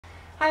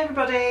Hi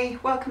everybody,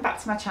 welcome back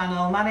to my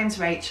channel. My name's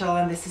Rachel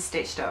and this is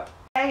Stitched Up.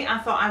 Today I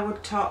thought I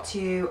would talk to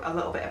you a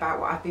little bit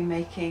about what I've been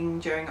making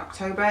during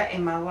October.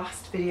 In my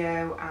last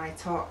video I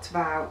talked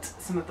about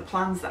some of the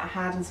plans that I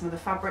had and some of the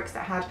fabrics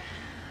that I had.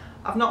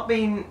 I've not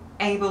been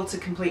able to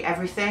complete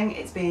everything.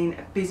 It's been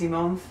a busy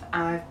month.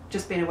 I've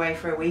just been away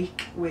for a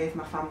week with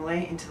my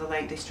family into the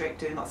Lake District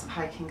doing lots of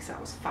hiking, so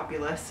that was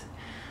fabulous.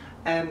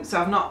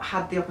 So I've not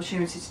had the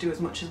opportunity to do as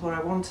much as what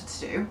I wanted to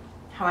do.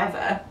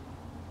 However,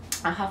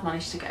 I have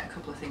managed to get a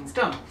couple of things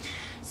done.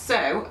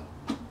 So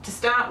to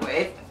start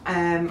with,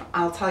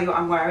 I'll tell you what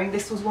I'm wearing.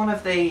 This was one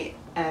of the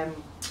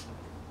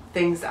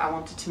things that I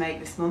wanted to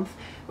make this month,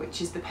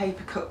 which is the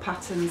Papercut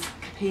Patterns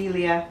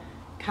Capelia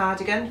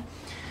cardigan.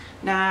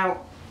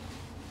 Now,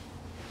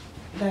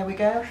 there we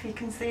go, if you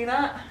can see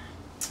that.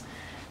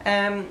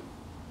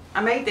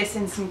 I made this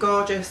in some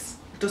gorgeous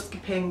dusky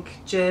pink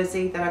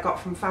jersey that I got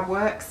from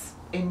Fabworks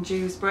in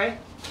Dewsbury.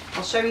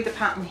 I'll show you the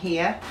pattern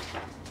here.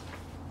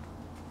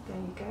 There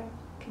you go,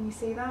 can you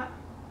see that?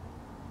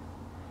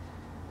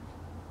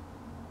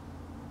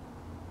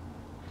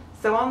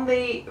 So on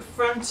the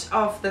front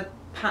of the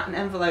pattern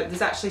envelope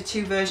there's actually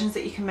two versions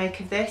that you can make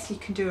of this. You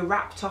can do a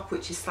wrap top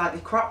which is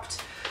slightly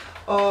cropped,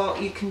 or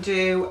you can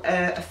do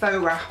a faux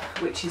wrap,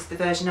 which is the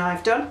version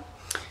I've done.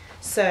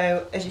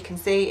 So as you can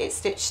see, it's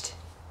stitched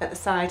at the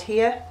side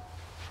here.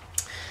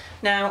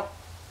 Now,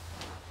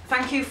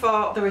 thank you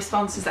for the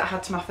responses that I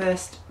had to my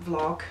first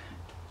vlog.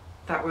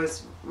 That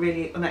was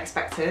really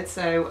unexpected.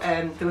 So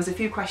there was a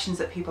few questions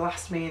that people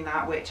asked me in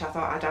that which I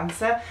thought I'd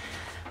answer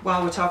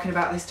while we're talking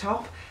about this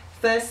top.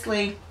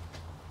 Firstly,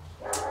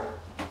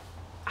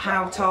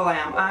 how tall I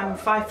am. I'm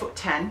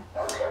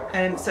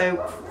 5'10", so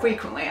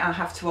frequently I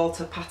have to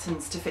alter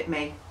patterns to fit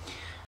me.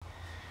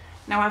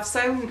 Now, I've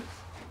sewn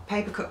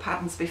papercut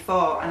patterns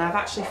before and I've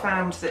actually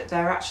found that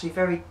they're actually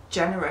very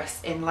generous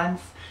in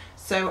length,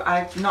 so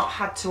I've not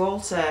had to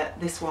alter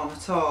this one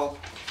at all.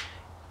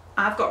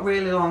 I've got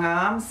really long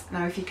arms.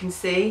 Now if you can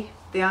see,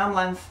 the arm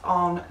length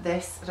on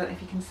this, I don't know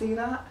if you can see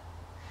that,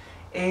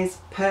 is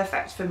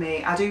perfect for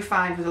me. I do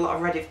find with a lot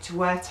of ready to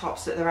wear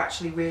tops that they're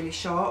actually really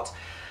short,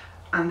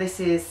 and this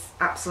is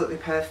absolutely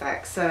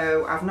perfect.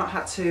 So I've not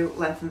had to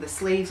lengthen the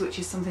sleeves, which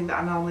is something that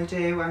I normally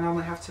do. I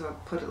normally have to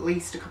put at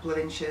least a couple of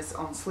inches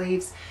on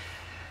sleeves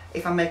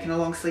if I'm making a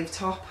long sleeve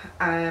top,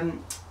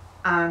 and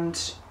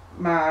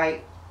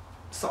my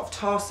sort of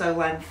torso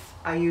length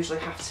I usually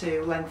have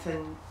to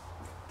lengthen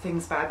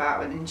things by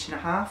about 1.5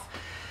 inches.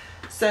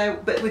 So,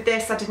 but with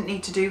this I didn't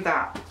need to do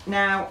that.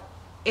 Now,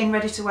 in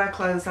ready to wear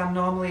clothes I'm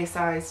normally a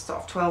size sort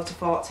of 12 to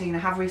 14. I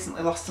have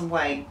recently lost some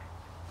weight,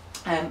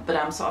 but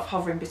I'm sort of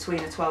hovering between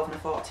a 12 and a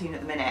 14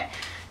 at the minute.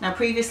 Now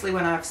previously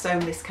when I've sewn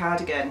this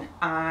cardigan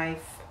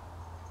I've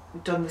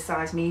done the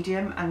size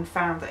medium and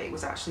found that it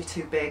was actually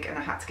too big and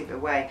I had to give it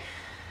away.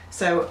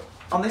 So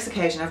on this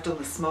occasion I've done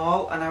the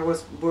small, and I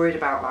was worried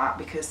about that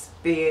because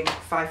being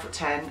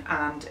 5'10"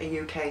 and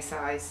a UK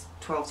size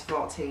 12 to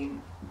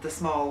 14, the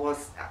small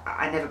was,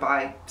 I never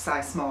buy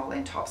size small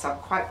in tops. I'm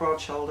quite broad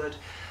shouldered,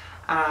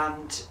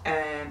 and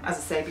as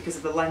I say, because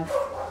of the length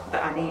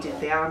that I needed,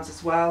 the arms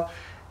as well,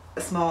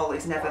 a small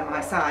is never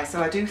my size.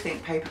 So I do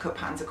think papercut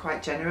patterns are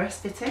quite generous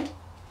fitting.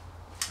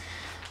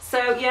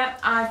 So yeah,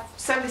 I've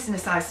sewn this in a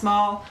size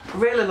small. I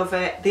really love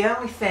it. The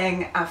only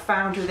thing I've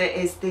found with it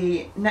is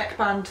the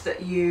neckband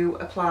that you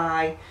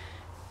apply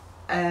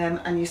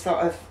and you sort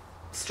of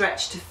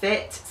stretch to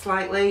fit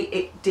slightly.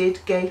 It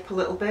did gape a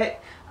little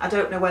bit. I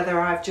don't know whether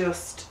I've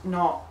just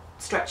not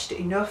stretched it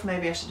enough.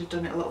 Maybe I should have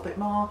done it a little bit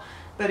more,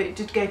 but it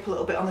did gape a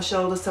little bit on the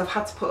shoulder, so I've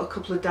had to put a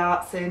couple of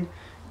darts in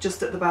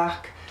just at the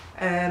back.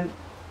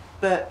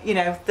 But you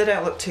know, they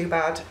don't look too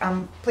bad.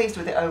 I'm pleased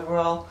with it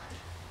overall.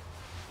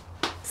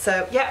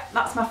 So yeah,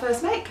 that's my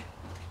first make.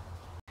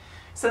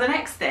 So the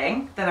next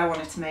thing that I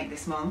wanted to make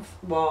this month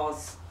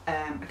was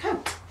a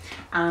coat,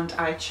 and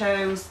I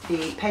chose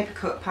the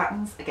Papercut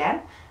Patterns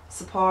again,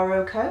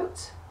 Sapporo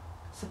coat.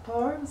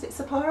 Sapporo? Is it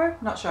Sapporo?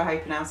 I'm not sure how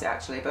you pronounce it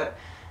actually, but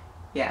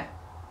yeah,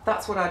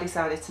 that's what I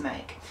decided to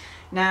make.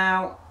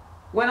 Now,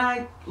 when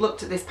I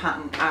looked at this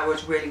pattern, I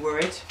was really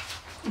worried.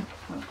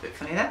 Went a bit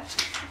funny there,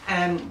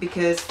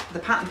 because the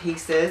pattern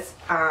pieces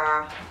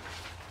are,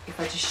 if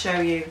I just show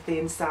you the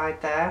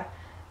inside there,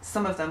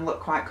 some of them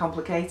look quite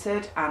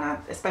complicated, and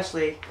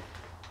especially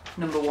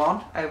number one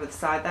over the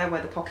side there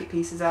where the pocket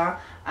pieces are,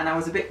 and I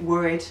was a bit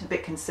worried, a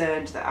bit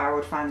concerned that I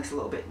would find this a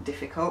little bit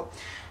difficult.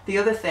 The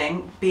other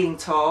thing, being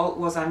tall,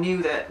 was I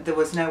knew that there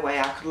was no way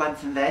I could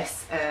lengthen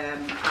this,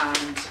 and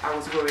I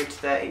was worried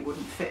that it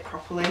wouldn't fit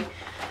properly.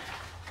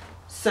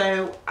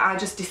 So I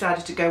just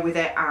decided to go with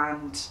it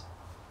and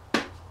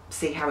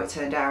see how it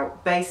turned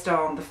out, based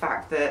on the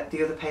fact that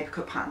the other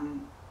papercut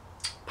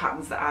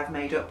patterns that I've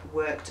made up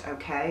worked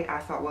okay. I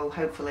thought, well,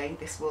 hopefully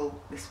this will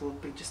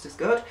be just as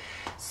good.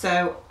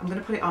 So I'm going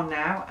to put it on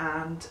now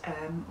and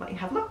let you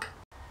have a look.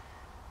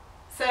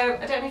 So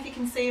I don't know if you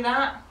can see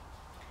that,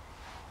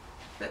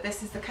 but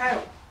this is the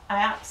coat. I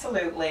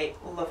absolutely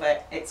love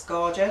it. It's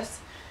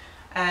gorgeous.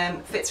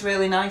 Fits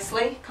really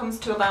nicely. Comes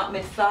to about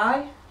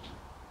mid-thigh.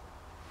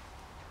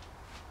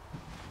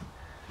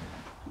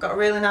 Got a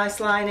really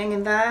nice lining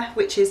in there,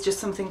 which is just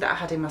something that I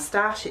had in my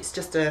stash. It's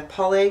just a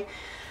poly.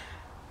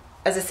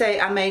 As I say,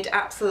 I made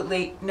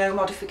absolutely no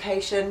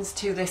modifications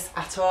to this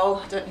at all.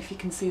 I don't know if you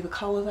can see the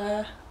collar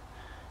there.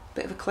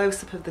 Bit of a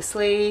close-up of the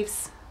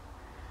sleeves.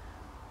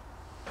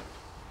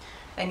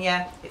 And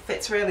yeah, it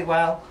fits really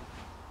well.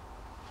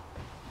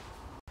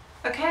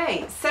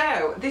 Okay,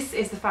 so this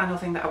is the final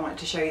thing that I wanted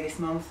to show you this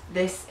month.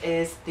 This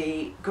is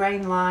the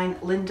Grain Line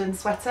Linden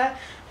sweater,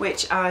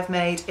 which I've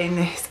made in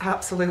this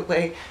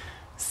absolutely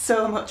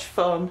so much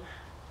fun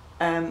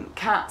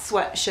cat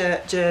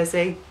sweatshirt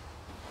jersey.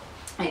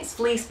 It's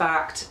fleece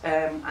backed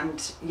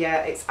and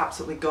yeah, it's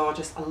absolutely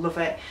gorgeous. I love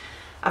it.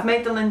 I've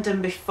made the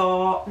linden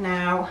before.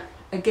 Now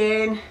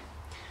again,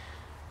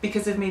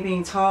 because of me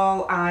being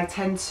tall, I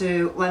tend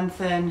to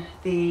lengthen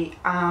the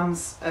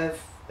arms of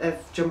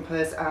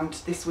jumpers, and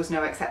this was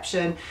no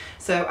exception.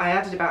 So I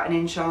added about an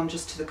inch on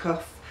just to the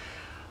cuff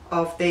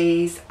of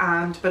these,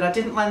 but I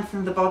didn't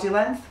lengthen the body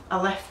length.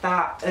 I left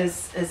that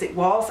as it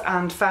was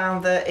and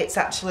found that it's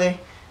actually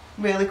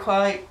really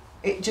quite,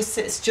 it just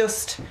sits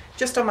just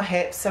on my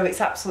hips, so it's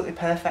absolutely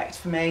perfect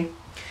for me.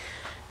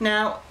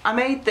 Now I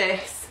made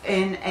this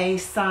in a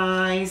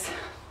size,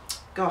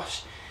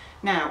 gosh,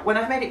 now when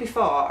I've made it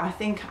before, I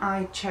think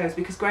I chose,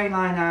 because Grain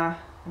Line are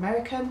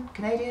American,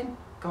 Canadian,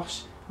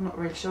 gosh, I'm not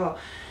really sure,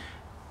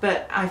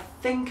 but I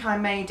think I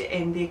made it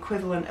in the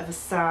equivalent of a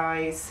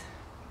size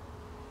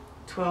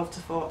 12 to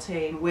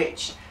 14,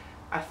 which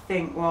I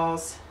think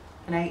was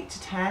an 8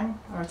 to 10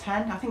 or a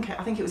 10. I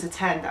think it was a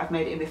 10 that I've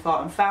made it in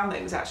before, and found that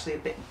it was actually a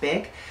bit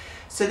big.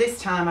 So this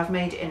time I've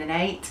made it in an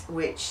 8,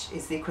 which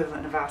is the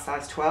equivalent of our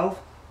size 12,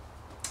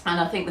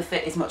 and I think the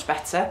fit is much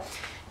better.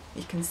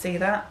 You can see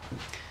that.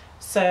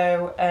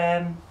 So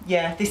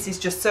yeah, this is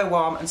just so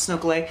warm and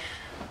snuggly.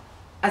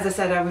 As I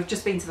said, we've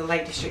just been to the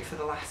Lake District for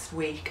the last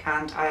week,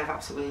 and I have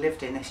absolutely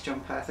lived in this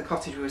jumper. The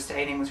cottage we were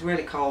staying in was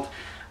really cold,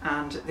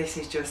 and this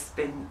has just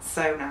been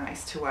so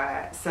nice to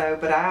wear. So,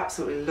 but I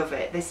absolutely love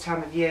it. This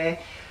time of year,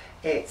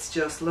 it's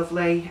just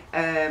lovely,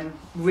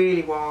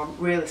 really warm,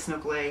 really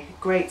snuggly,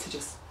 great to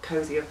just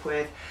cozy up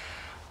with.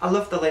 I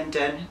love the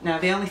linden. Now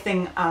the only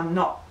thing I'm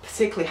not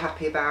particularly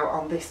happy about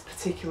on this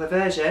particular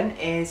version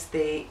is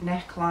the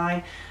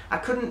neckline. I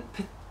couldn't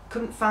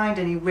find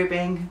any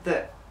ribbing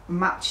that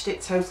matched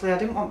it totally. I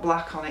didn't want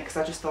black on it because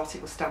I just thought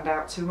it would stand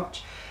out too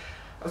much.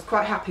 I was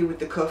quite happy with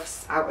the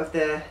cuffs out of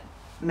the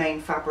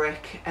main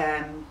fabric,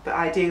 but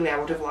ideally I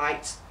would have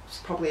liked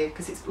probably,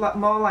 because it's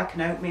more like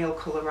an oatmeal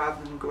colour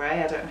rather than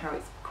grey. I don't know how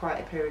it's quite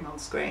appearing on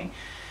screen,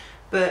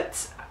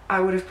 but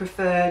I would have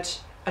preferred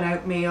an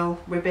oatmeal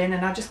ribbon,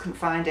 and I just couldn't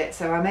find it,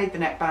 so I made the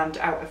neckband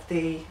out of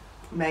the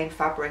main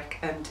fabric,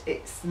 and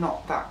it's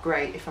not that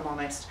great, if I'm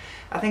honest.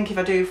 I think if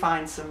I do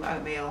find some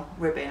oatmeal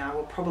ribbon, I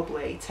will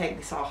probably take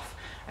this off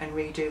and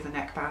redo the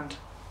neckband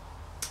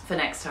for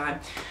next time.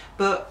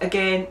 But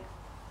again,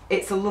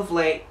 it's a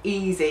lovely,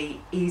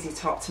 easy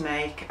top to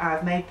make.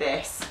 I've made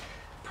this,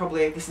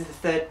 probably this is the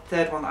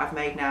third one that I've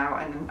made now,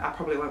 and I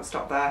probably won't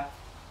stop there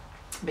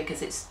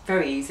because it's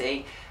very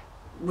easy.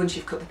 Once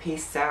you've cut the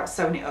pieces out,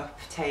 sewing it up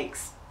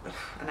takes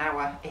an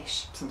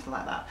hour-ish, something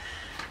like that.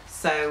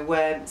 So,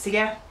 so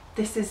yeah,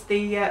 this is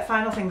the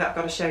final thing that I've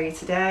got to show you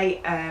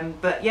today,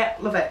 but yeah,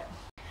 love it.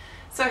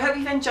 So I hope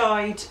you've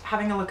enjoyed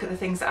having a look at the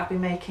things that I've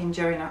been making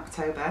during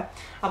October.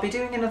 I'll be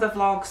doing another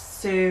vlog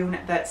soon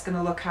that's going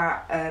to look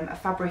at a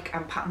fabric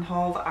and pattern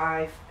haul that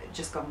I've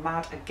just gone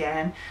mad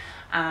again,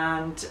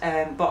 and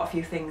bought a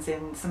few things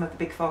in. Some of the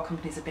big 4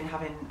 companies have been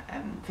having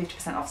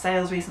 50% off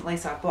sales recently,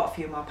 so I've bought a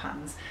few more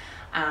patterns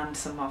and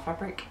some more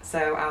fabric.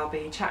 So I'll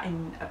be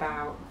chatting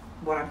about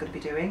what I'm going to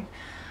be doing.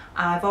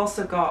 I've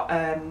also got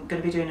going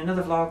to be doing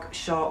another vlog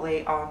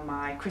shortly on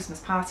my Christmas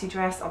party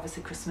dress.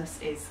 Obviously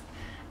Christmas is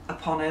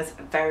upon us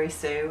very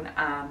soon,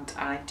 and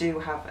I do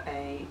have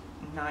a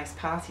nice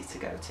party to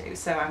go to,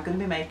 so I'm going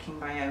to be making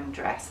my own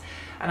dress.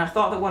 And I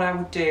thought that what I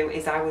would do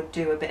is I would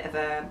do a bit of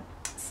a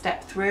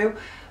step through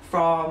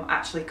from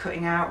actually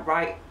cutting out,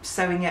 right,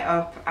 sewing it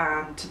up,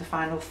 and to the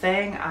final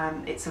thing.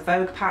 It's a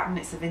Vogue pattern,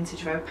 it's a vintage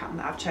Vogue pattern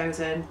that I've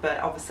chosen, but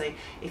obviously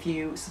if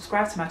you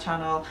subscribe to my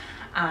channel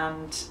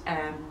and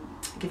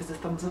give us a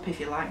thumbs up if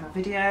you like my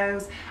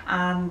videos,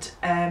 and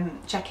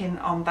check in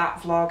on that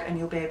vlog, and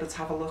you'll be able to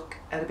have a look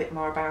at a bit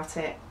more about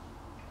it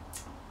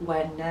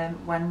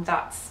when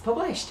that's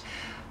published.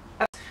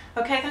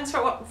 Okay, thanks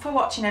for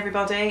watching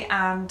everybody,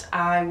 and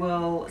I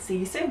will see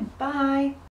you soon. Bye!